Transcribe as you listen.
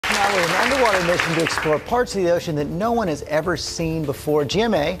Now with an underwater mission to explore parts of the ocean that no one has ever seen before.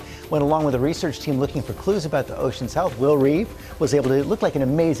 GMA went along with a research team looking for clues about the ocean's health. Will Reeve was able to look like an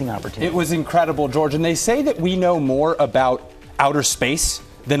amazing opportunity. It was incredible, George, and they say that we know more about outer space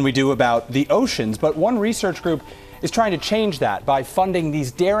than we do about the oceans, but one research group is trying to change that by funding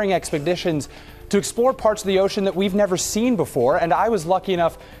these daring expeditions to explore parts of the ocean that we've never seen before, and I was lucky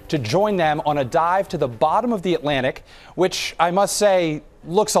enough to join them on a dive to the bottom of the Atlantic, which I must say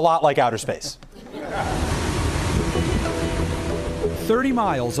looks a lot like outer space. 30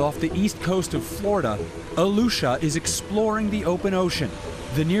 miles off the east coast of Florida, Alusha is exploring the open ocean.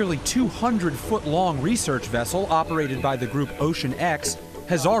 The nearly 200-foot-long research vessel operated by the group Ocean X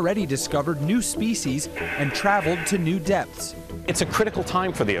has already discovered new species and traveled to new depths. It's a critical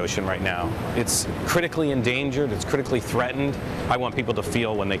time for the ocean right now. It's critically endangered, it's critically threatened. I want people to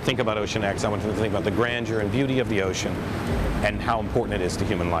feel when they think about Ocean X, I want them to think about the grandeur and beauty of the ocean and how important it is to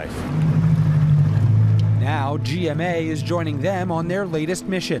human life. Now GMA is joining them on their latest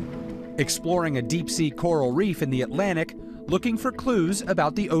mission, exploring a deep-sea coral reef in the Atlantic, looking for clues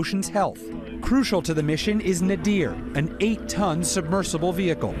about the ocean's health. Crucial to the mission is Nadir, an 8-ton submersible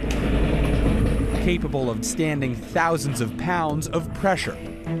vehicle, capable of standing thousands of pounds of pressure.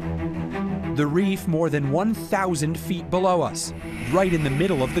 The reef more than 1,000 feet below us, right in the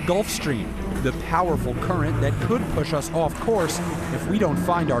middle of the Gulf Stream, the powerful current that could push us off course if we don't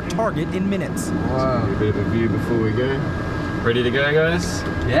find our target in minutes. Wow, a bit of a view before we go. Ready to go, guys?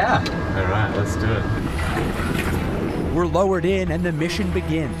 Yeah. All right, let's do it. We're lowered in and the mission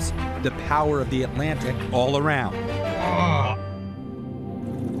begins. The power of the Atlantic all around.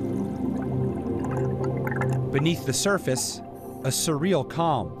 Beneath the surface, a surreal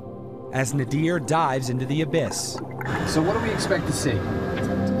calm as Nadir dives into the abyss. So what do we expect to see?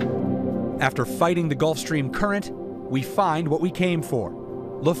 After fighting the Gulf Stream current, we find what we came for.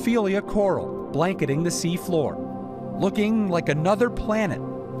 Lophelia coral blanketing the sea floor, looking like another planet,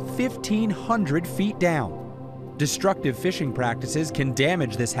 1,500 feet down. Destructive fishing practices can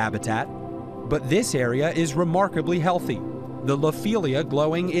damage this habitat, but this area is remarkably healthy, the Lophelia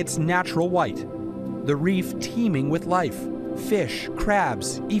glowing its natural white, the reef teeming with life, fish,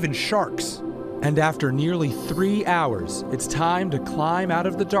 crabs, even sharks. And after nearly 3 hours, it's time to climb out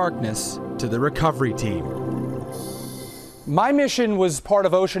of the darkness to the recovery team. My mission was part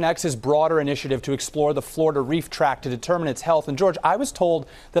of Ocean X's broader initiative to explore the Florida reef tract to determine its health. And George, I was told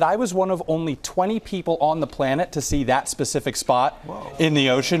that I was one of only 20 people on the planet to see that specific spot in the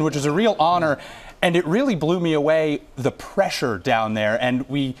ocean, which is a real honor. And it really blew me away, the pressure down there. And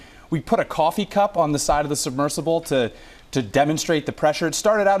we put a coffee cup on the side of the submersible to demonstrate the pressure. It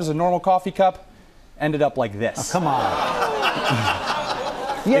started out as a normal coffee cup, ended up like this. Oh, come on.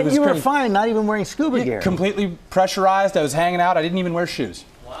 Yeah, you were fine, not even wearing scuba gear. Completely pressurized. I was hanging out. I didn't even wear shoes.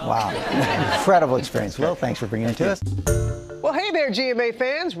 Wow. Incredible experience. Will, thanks for bringing it to us. Well, hey there, GMA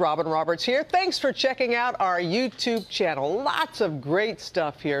fans. Robin Roberts here. Thanks for checking out our YouTube channel. Lots of great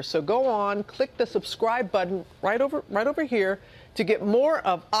stuff here. So go on, click the subscribe button right over here to get more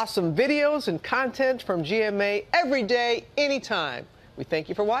of awesome videos and content from GMA every day, anytime. We thank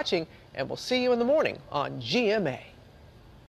you for watching, and we'll see you in the morning on GMA.